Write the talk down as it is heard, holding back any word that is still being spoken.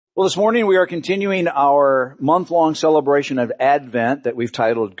Well, this morning we are continuing our month-long celebration of Advent that we've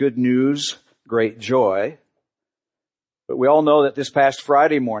titled Good News, Great Joy. But we all know that this past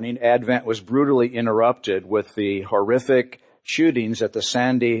Friday morning, Advent was brutally interrupted with the horrific shootings at the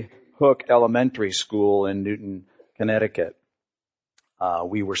Sandy Hook Elementary School in Newton, Connecticut.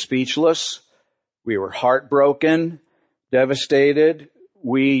 We were speechless. We were heartbroken, devastated.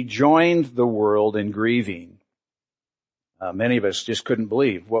 We joined the world in grieving. Many of us just couldn't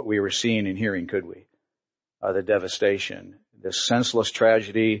believe what we were seeing and hearing, could we? The devastation, this senseless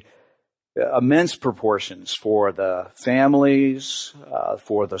tragedy, immense proportions for the families,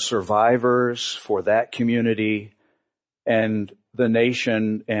 for the survivors, for that community, and the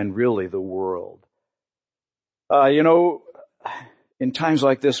nation, and really the world. In times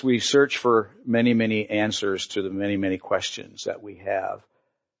like this, we search for many, many answers to the many, many questions that we have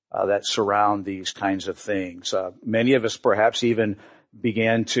that surround these kinds of things. Many of us perhaps even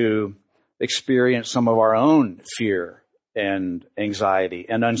began to experience some of our own fear and anxiety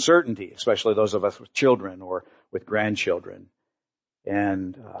and uncertainty, especially those of us with children or with grandchildren.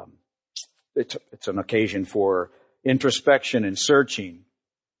 And it's an occasion for introspection and searching.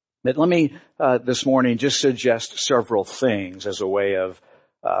 But let me this morning just suggest several things as a way of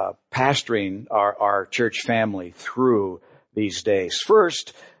pastoring our church family through these days.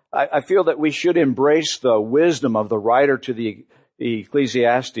 First, I feel that we should embrace the wisdom of the writer to the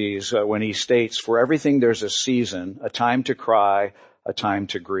Ecclesiastes when he states, "For everything there's a season, a time to cry, a time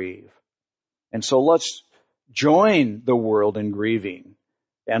to grieve." And so let's join the world in grieving,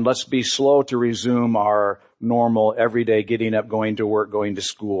 and let's be slow to resume our normal, everyday getting up, going to work, going to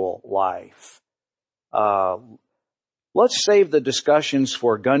school life. Let's save the discussions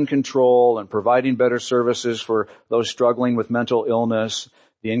for gun control and providing better services for those struggling with mental illness,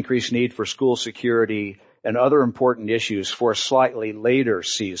 the increased need for school security, and other important issues for a slightly later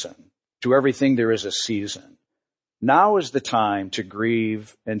season. To everything there is a season. Now is the time to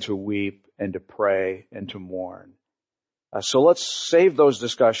grieve and to weep and to pray and to mourn. So let's save those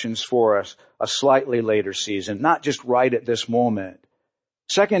discussions for a slightly later season, not just right at this moment.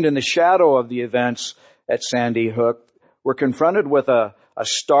 Second, in the shadow of the events at Sandy Hook, we're confronted with a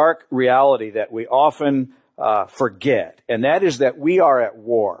stark reality that we often forget, and that is that we are at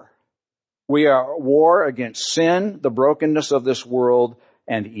war. We are at war against sin, the brokenness of this world,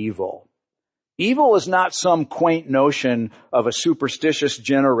 and evil. Evil is not some quaint notion of a superstitious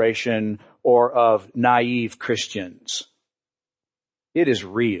generation or of naive Christians. It is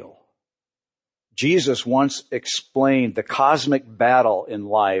real. Jesus once explained the cosmic battle in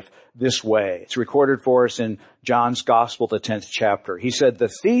life this way. It's recorded for us in John's Gospel, the 10th chapter. He said,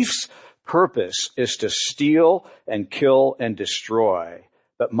 "The thief's purpose is to steal and kill and destroy,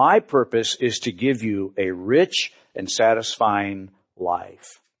 but my purpose is to give you a rich and satisfying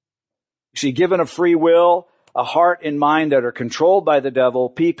life." You see, given a free will, a heart and mind that are controlled by the devil,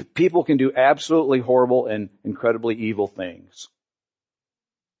 people can do absolutely horrible and incredibly evil things.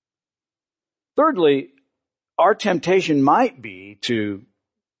 Thirdly, our temptation might be to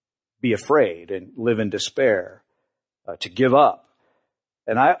be afraid and live in despair, to give up.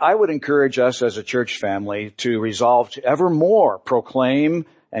 And I would encourage us as a church family to resolve to evermore proclaim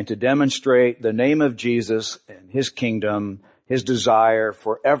and to demonstrate the name of Jesus and His kingdom, His desire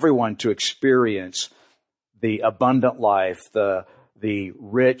for everyone to experience the abundant life, the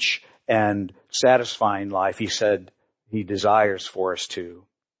rich and satisfying life He said He desires for us to.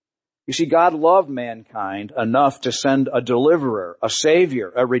 You see, God loved mankind enough to send a deliverer, a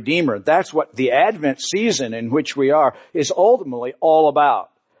savior, a redeemer. That's what the Advent season in which we are is ultimately all about.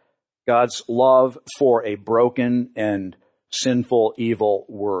 God's love for a broken and sinful, evil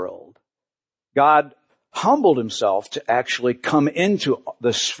world. God humbled Himself to actually come into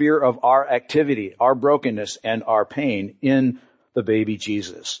the sphere of our activity, our brokenness, and our pain in the baby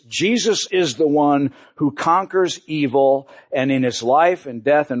Jesus. Jesus is the one who conquers evil, and in His life and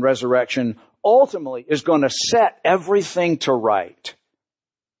death and resurrection ultimately is going to set everything to right.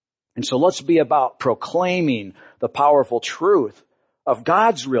 And so let's be about proclaiming the powerful truth of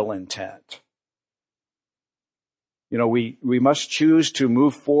God's real intent. You know, we must choose to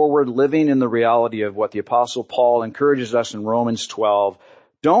move forward living in the reality of what the Apostle Paul encourages us in Romans 12.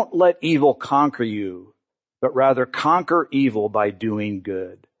 Don't let evil conquer you, but rather conquer evil by doing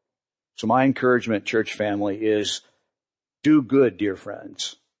good. So my encouragement, church family, is do good, dear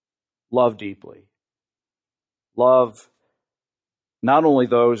friends. Love deeply. Love not only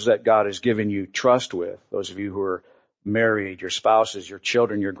those that God has given you trust with, those of you who are married, your spouses, your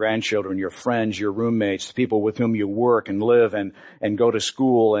children, your grandchildren, your friends, your roommates, the people with whom you work and live and go to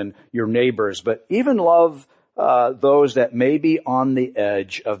school, and your neighbors, but even love those that may be on the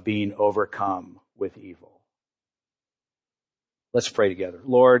edge of being overcome with evil. Let's pray together.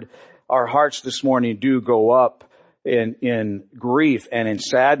 Lord, our hearts this morning do go up in grief and in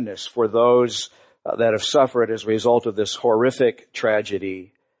sadness for those that have suffered as a result of this horrific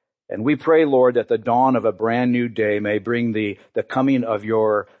tragedy. And we pray, Lord, that the dawn of a brand new day may bring the coming of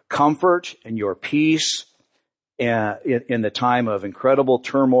your comfort and your peace in the time of incredible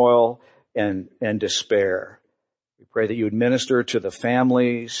turmoil and despair. We pray that you would minister to the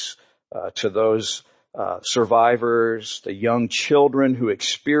families, to those survivors, the young children who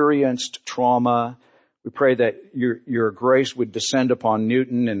experienced trauma. We pray that your grace would descend upon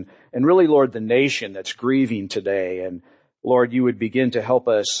Newton and really, Lord, the nation that's grieving today. And Lord, you would begin to help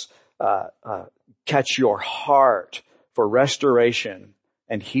us catch your heart for restoration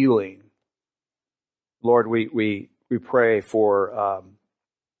and healing. Lord, we pray for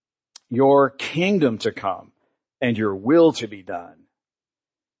your kingdom to come and your will to be done.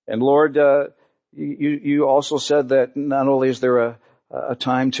 And Lord, you also said that not only is there a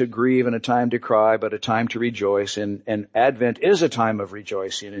time to grieve and a time to cry, but a time to rejoice. And Advent is a time of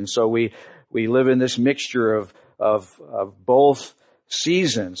rejoicing. And so we live in this mixture of both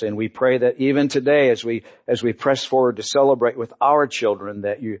seasons. And we pray that even today, as we press forward to celebrate with our children,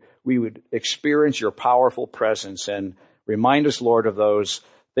 that we would experience your powerful presence and remind us, Lord, of those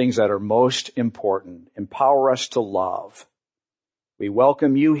things that are most important. Empower us to love. We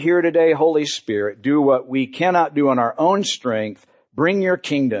welcome you here today, Holy Spirit. Do what we cannot do in our own strength. Bring your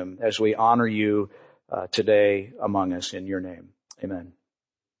kingdom as we honor you today among us in your name. Amen.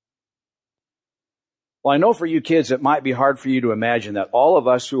 Well, I know for you kids, it might be hard for you to imagine that all of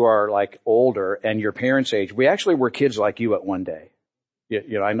us who are like older and your parents' age, we actually were kids like you at one day.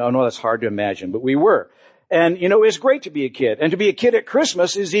 You know, I know that's hard to imagine, but we were. And, you know, it's great to be a kid. And to be a kid at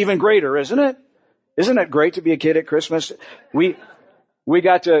Christmas is even greater, isn't it? Isn't it great to be a kid at Christmas? We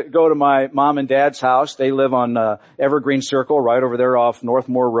got to go to my mom and dad's house. They live on Evergreen Circle, right over there off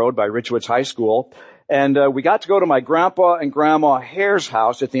Northmore Road by Richwoods High School. And we got to go to my grandpa and grandma Hare's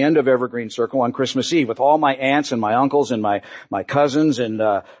house at the end of Evergreen Circle on Christmas Eve with all my aunts and my uncles and my cousins. And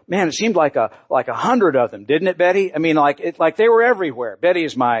man, it seemed like 100 of them, didn't it, Betty? I mean, like they were everywhere. Betty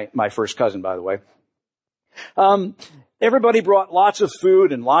is my first cousin, by the way. Everybody brought lots of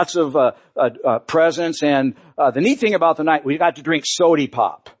food and lots of presents. And the neat thing about the night, we got to drink soda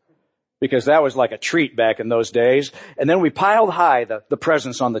pop, because that was like a treat back in those days. And then we piled high the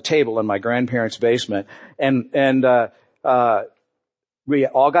presents on the table in my grandparents' basement. And we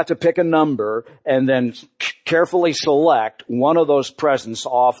all got to pick a number and then carefully select one of those presents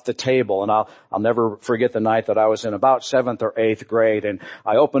off the table. And I'll never forget the night that I was in about 7th or 8th grade. And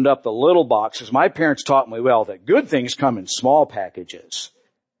I opened up the little boxes. My parents taught me well that good things come in small packages.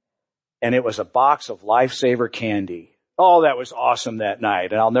 And it was a box of Lifesaver candy. Oh, that was awesome that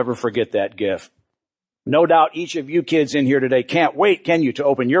night, and I'll never forget that gift. No doubt each of you kids in here today can't wait, can you, to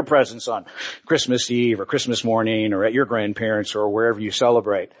open your presents on Christmas Eve or Christmas morning or at your grandparents' or wherever you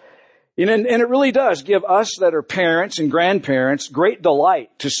celebrate. And it really does give us that are parents and grandparents great delight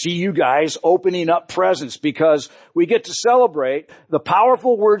to see you guys opening up presents, because we get to celebrate the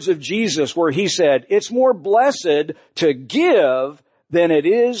powerful words of Jesus where he said, it's more blessed to give than it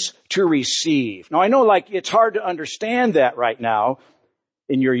is to receive. Now, I know it's hard to understand that right now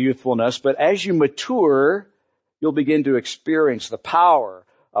in your youthfulness, but as you mature, you'll begin to experience the power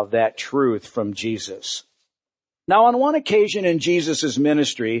of that truth from Jesus. Now, on one occasion in Jesus'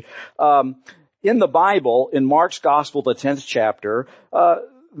 ministry, in the Bible, in Mark's Gospel, the 10th chapter,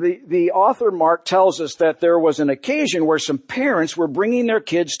 the author Mark tells us that there was an occasion where some parents were bringing their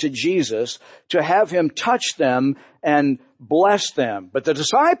kids to Jesus to have him touch them and bless them. But the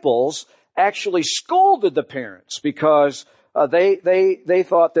disciples actually scolded the parents because they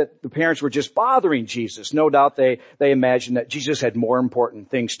thought that the parents were just bothering Jesus. No doubt they imagined that Jesus had more important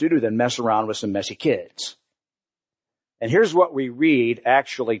things to do than mess around with some messy kids. And here's what we read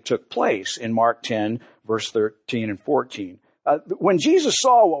actually took place in Mark 10, verse 13 and 14. When Jesus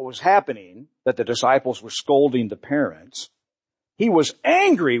saw what was happening, that the disciples were scolding the parents, he was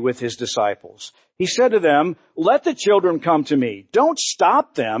angry with his disciples. He said to them, let the children come to me. Don't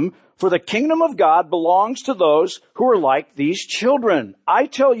stop them, for the kingdom of God belongs to those who are like these children. I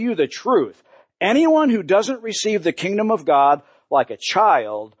tell you the truth. Anyone who doesn't receive the kingdom of God like a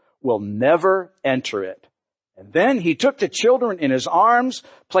child will never enter it. And then he took the children in his arms,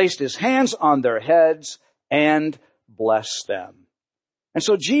 placed his hands on their heads, and blessed them. And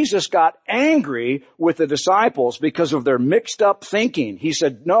so Jesus got angry with the disciples because of their mixed up thinking. He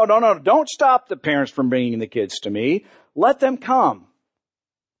said, no, don't stop the parents from bringing the kids to me. Let them come.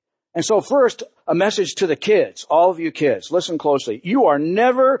 And so first, a message to the kids, all of you kids. Listen closely. You are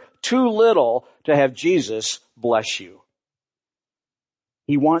never too little to have Jesus bless you.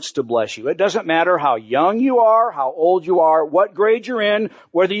 He wants to bless you. It doesn't matter how young you are, how old you are, what grade you're in,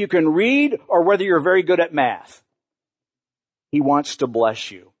 whether you can read or whether you're very good at math. He wants to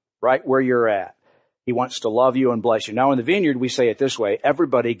bless you right where you're at. He wants to love you and bless you. Now in the Vineyard, we say it this way,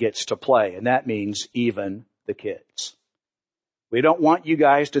 everybody gets to play, and that means even the kids. We don't want you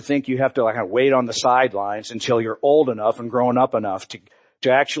guys to think you have to wait on the sidelines until you're old enough and grown up enough to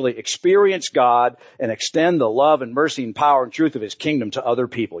actually experience God and extend the love and mercy and power and truth of His kingdom to other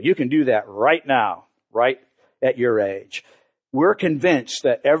people. You can do that right now, right at your age. We're convinced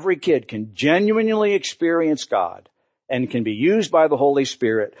that every kid can genuinely experience God and can be used by the Holy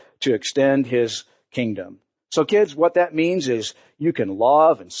Spirit to extend His kingdom. So kids, what that means is you can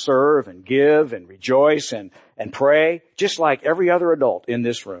love and serve and give and rejoice and pray just like every other adult in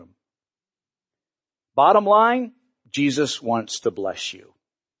this room. Bottom line, Jesus wants to bless you.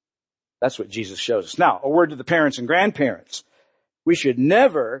 That's what Jesus shows us. Now, a word to the parents and grandparents. We should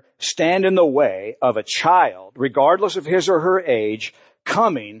never stand in the way of a child, regardless of his or her age,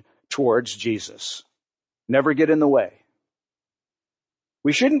 coming towards Jesus. Never get in the way.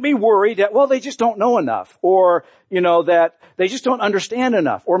 We shouldn't be worried that, they just don't know enough, or, that they just don't understand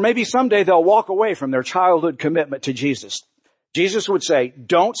enough, or maybe someday they'll walk away from their childhood commitment to Jesus. Jesus would say,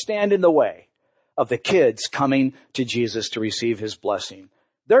 don't stand in the way of the kids coming to Jesus to receive His blessing.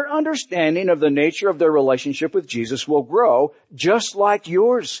 Their understanding of the nature of their relationship with Jesus will grow just like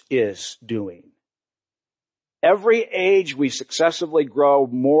yours is doing. Every age we successively grow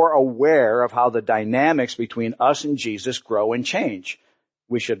more aware of how the dynamics between us and Jesus grow and change.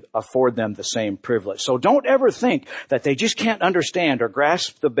 We should afford them the same privilege. So don't ever think that they just can't understand or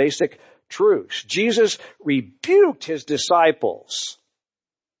grasp the basic truths. Jesus rebuked His disciples.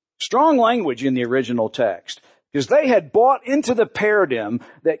 Strong language in the original text, because they had bought into the paradigm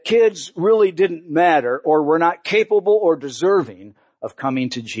that kids really didn't matter or were not capable or deserving of coming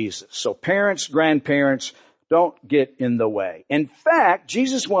to Jesus. So parents, grandparents, don't get in the way. In fact,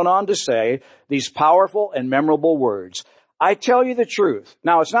 Jesus went on to say these powerful and memorable words. I tell you the truth.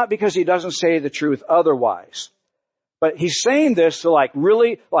 Now, it's not because He doesn't say the truth otherwise, but He's saying this to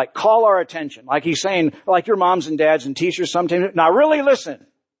really call our attention. Like He's saying, like your moms and dads and teachers sometimes, now really listen.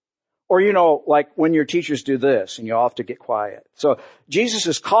 Or, like when your teachers do this and you all have to get quiet. So Jesus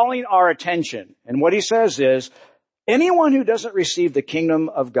is calling our attention. And what He says is, anyone who doesn't receive the kingdom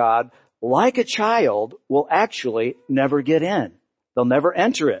of God like a child will actually never get in. They'll never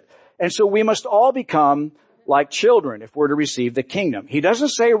enter it. And so we must all become like children if we're to receive the kingdom. He doesn't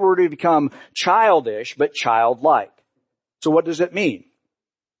say we're to become childish, but childlike. So what does it mean?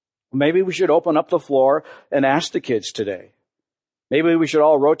 Maybe we should open up the floor and ask the kids today. Maybe we should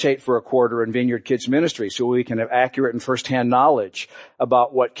all rotate for a quarter in Vineyard Kids Ministry so we can have accurate and firsthand knowledge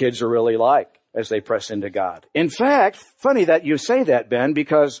about what kids are really like as they press into God. In fact, funny that you say that, Ben,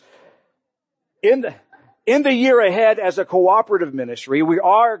 because in the year ahead as a cooperative ministry, we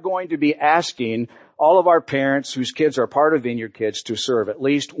are going to be asking all of our parents whose kids are part of Vineyard Kids to serve at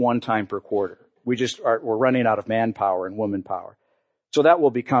least one time per quarter. We're running out of manpower and woman power. So that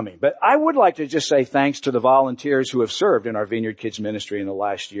will be coming. But I would like to just say thanks to the volunteers who have served in our Vineyard Kids ministry in the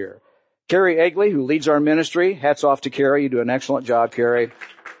last year. Carrie Egley, who leads our ministry. Hats off to Carrie. You do an excellent job, Carrie.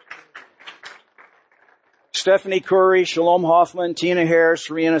 Stephanie Curry, Shalom Hoffman, Tina Hare,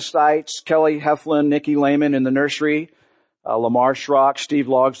 Serena Stites, Kelly Heflin, Nikki Lehman in the nursery, Lamar Schrock, Steve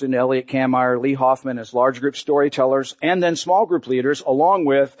Logsdon, Elliot Kammeyer, Lee Hoffman as large group storytellers, and then small group leaders along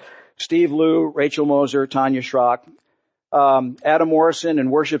with Steve Liu, Rachel Moser, Tanya Schrock, Adam Morrison in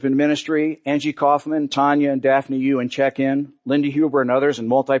worship and ministry, Angie Kaufman, Tanya and Daphne Yu in check-in, Lindy Huber and others in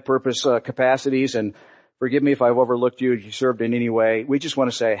multi-purpose capacities. And forgive me if I've overlooked you if you served in any way. We just want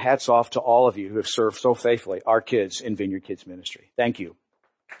to say hats off to all of you who have served so faithfully our kids in Vineyard Kids Ministry. Thank you.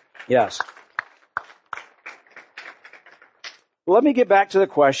 Yes. Well, let me get back to the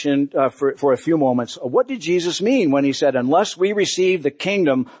question for a few moments. What did Jesus mean when He said, unless we receive the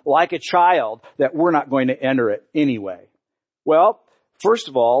kingdom like a child, that we're not going to enter it anyway? Well, first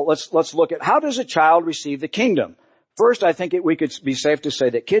of all, let's look at how does a child receive the kingdom? First, I think we could be safe to say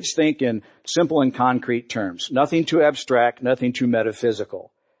that kids think in simple and concrete terms. Nothing too abstract, nothing too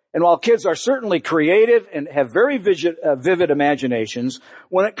metaphysical. And while kids are certainly creative and have very vivid imaginations,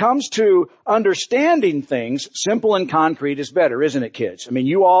 when it comes to understanding things, simple and concrete is better, isn't it, kids? I mean,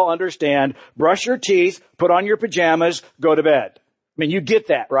 you all understand, brush your teeth, put on your pajamas, go to bed. I mean, you get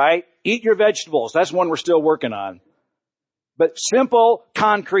that, right? Eat your vegetables. That's one we're still working on. But simple,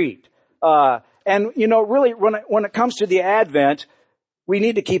 concrete. And, really, when it comes to the Advent, We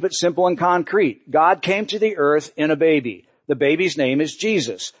need to keep it simple and concrete. God came to the earth in a baby. The baby's name is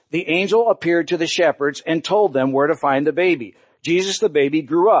Jesus. The angel appeared to the shepherds and told them where to find the baby. Jesus, the baby,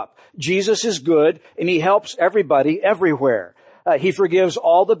 grew up. Jesus is good, and he helps everybody everywhere. He forgives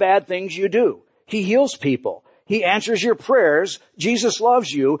all the bad things you do. He heals people. He answers your prayers. Jesus loves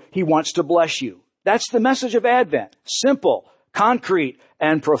you. He wants to bless you. That's the message of Advent. Simple, concrete,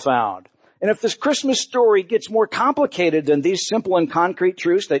 and profound. And if this Christmas story gets more complicated than these simple and concrete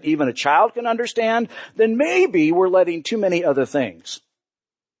truths that even a child can understand, then maybe we're letting too many other things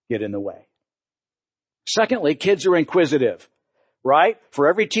get in the way. Secondly, kids are inquisitive, right? For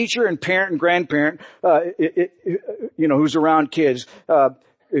every teacher and parent and grandparent, who's around kids,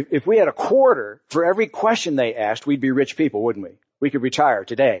 if we had a quarter for every question they asked, we'd be rich people, wouldn't we? We could retire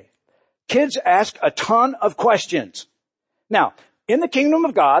today. Kids ask a ton of questions. Now, in the kingdom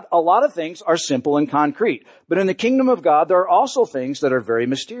of God, a lot of things are simple and concrete. But in the kingdom of God, there are also things that are very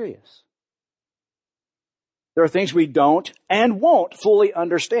mysterious. There are things we don't and won't fully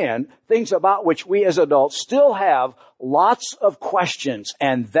understand, things about which we as adults still have lots of questions,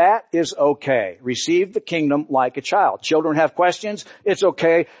 and that is okay. Receive the kingdom like a child. Children have questions. It's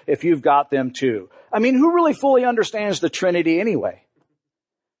okay if you've got them too. I mean, who really fully understands the Trinity anyway?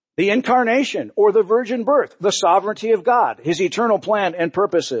 The incarnation or the virgin birth, the sovereignty of God, his eternal plan and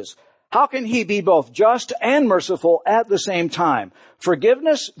purposes. How can he be both just and merciful at the same time?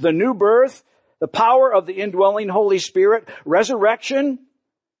 Forgiveness, the new birth, the power of the indwelling Holy Spirit, resurrection,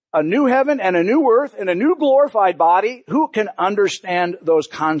 a new heaven and a new earth and a new glorified body. Who can understand those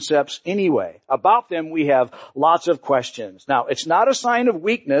concepts anyway? About them, we have lots of questions. Now, it's not a sign of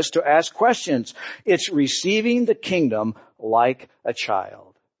weakness to ask questions. It's receiving the kingdom like a child.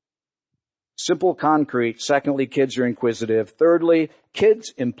 Simple, concrete. Secondly, kids are inquisitive. Thirdly,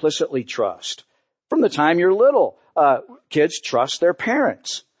 kids implicitly trust. From the time you're little, kids trust their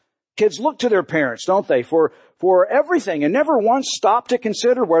parents. Kids look to their parents, don't they, for everything, and never once stop to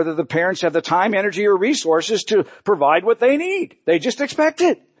consider whether the parents have the time, energy, or resources to provide what they need. They just expect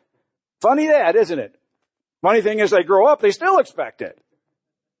it. Funny that, isn't it? Funny thing is, they grow up, they still expect it.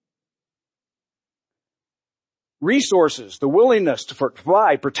 Resources, the willingness to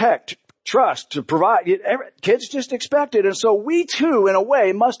provide, protect, trust, to provide. Kids just expect it. And so we too, in a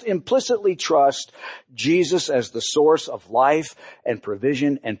way, must implicitly trust Jesus as the source of life and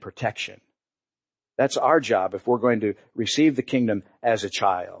provision and protection. That's our job if we're going to receive the kingdom as a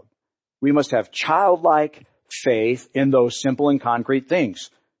child. We must have childlike faith in those simple and concrete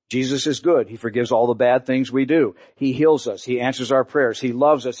things. Jesus is good. He forgives all the bad things we do. He heals us. He answers our prayers. He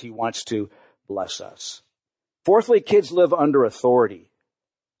loves us. He wants to bless us. Fourthly, kids live under authority.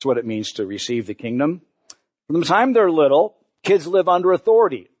 That's what it means to receive the kingdom. From the time they're little, kids live under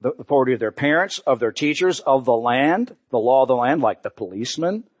authority. The authority of their parents, of their teachers, of the land, the law of the land, like the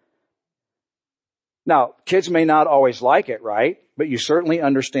policeman. Now, kids may not always like it, right? But you certainly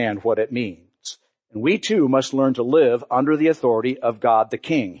understand what it means. And we too must learn to live under the authority of God the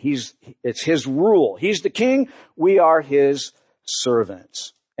King. It's his rule. He's the king. We are his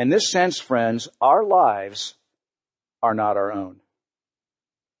servants. In this sense, friends, our lives are not our own.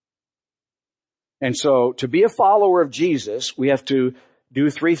 And so to be a follower of Jesus, we have to do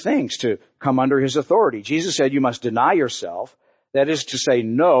three things to come under his authority. Jesus said you must deny yourself. That is to say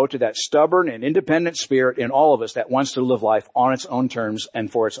no to that stubborn and independent spirit in all of us that wants to live life on its own terms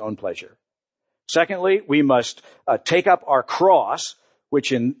and for its own pleasure. Secondly, we must take up our cross,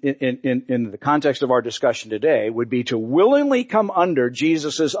 which in the context of our discussion today would be to willingly come under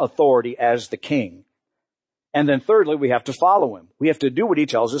Jesus' authority as the king. And then thirdly, we have to follow him. We have to do what he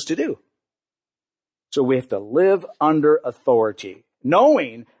tells us to do. So we have to live under authority,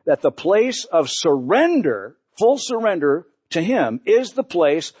 knowing that the place of surrender, full surrender to him, is the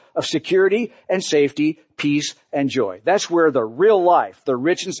place of security and safety, peace and joy. That's where the real life, the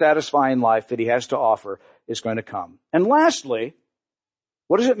rich and satisfying life that he has to offer, is going to come. And lastly,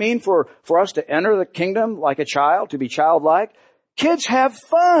 what does it mean for us to enter the kingdom like a child, to be childlike? Kids have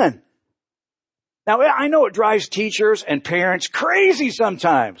fun. Now, I know it drives teachers and parents crazy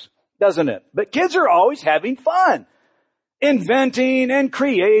sometimes, doesn't it? But kids are always having fun. Inventing and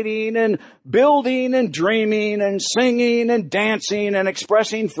creating and building and dreaming and singing and dancing and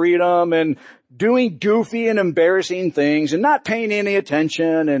expressing freedom and doing goofy and embarrassing things and not paying any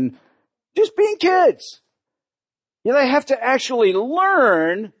attention and just being kids. You know, they have to actually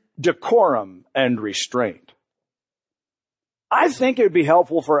learn decorum and restraint. I think it would be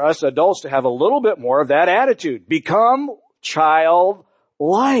helpful for us adults to have a little bit more of that attitude. Become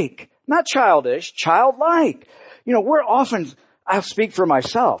childlike. Not childish, childlike. You know, we're often, I'll speak for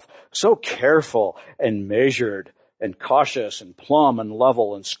myself, so careful and measured and cautious and plumb and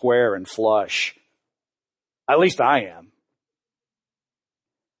level and square and flush. At least I am.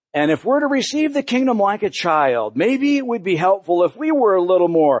 And if we're to receive the kingdom like a child, maybe it would be helpful if we were a little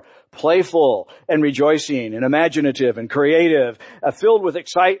more playful and rejoicing and imaginative and creative, filled with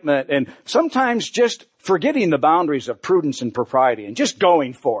excitement, and sometimes just forgetting the boundaries of prudence and propriety and just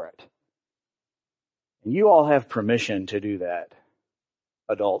going for it. And you all have permission to do that,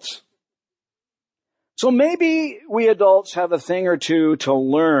 adults. So maybe we adults have a thing or two to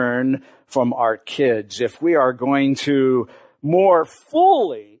learn from our kids if we are going to more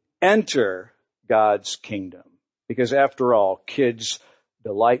fully enter God's kingdom. Because after all, kids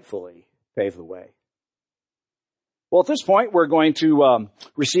delightfully pave the way. Well, at this point, we're going to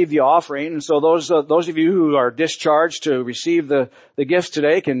receive the offering. And so those of you who are discharged to receive the gifts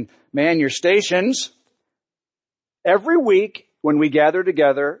today can man your stations. Every week, when we gather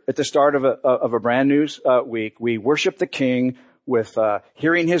together at the start of a brand new week, we worship the King with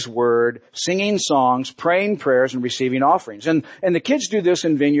hearing His Word, singing songs, praying prayers, and receiving offerings. And the kids do this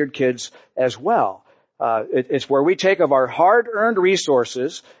in Vineyard Kids as well. It's where we take of our hard-earned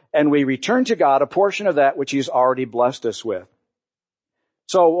resources and we return to God a portion of that which He's already blessed us with.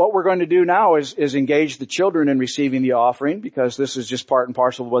 So what we're going to do now is engage the children in receiving the offering, because this is just part and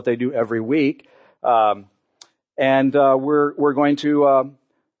parcel of what they do every week. We're going to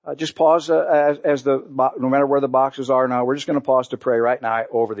just pause no matter where the boxes are now. We're just going to pause to pray right now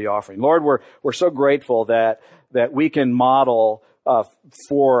over the offering. Lord, we're so grateful that we can model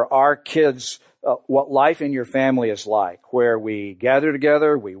for our kids what life in your family is like, where we gather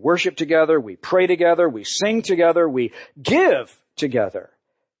together, we worship together, we pray together, we sing together, we give together,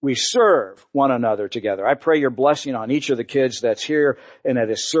 we serve one another together. I pray your blessing on each of the kids that's here and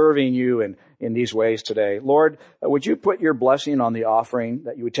that is serving you in these ways today. Lord, would you put your blessing on the offering,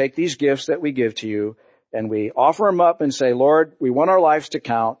 that you would take these gifts that we give to you and we offer them up and say, Lord, we want our lives to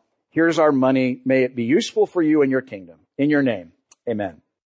count. Here's our money. May it be useful for you and your kingdom. In your name, amen.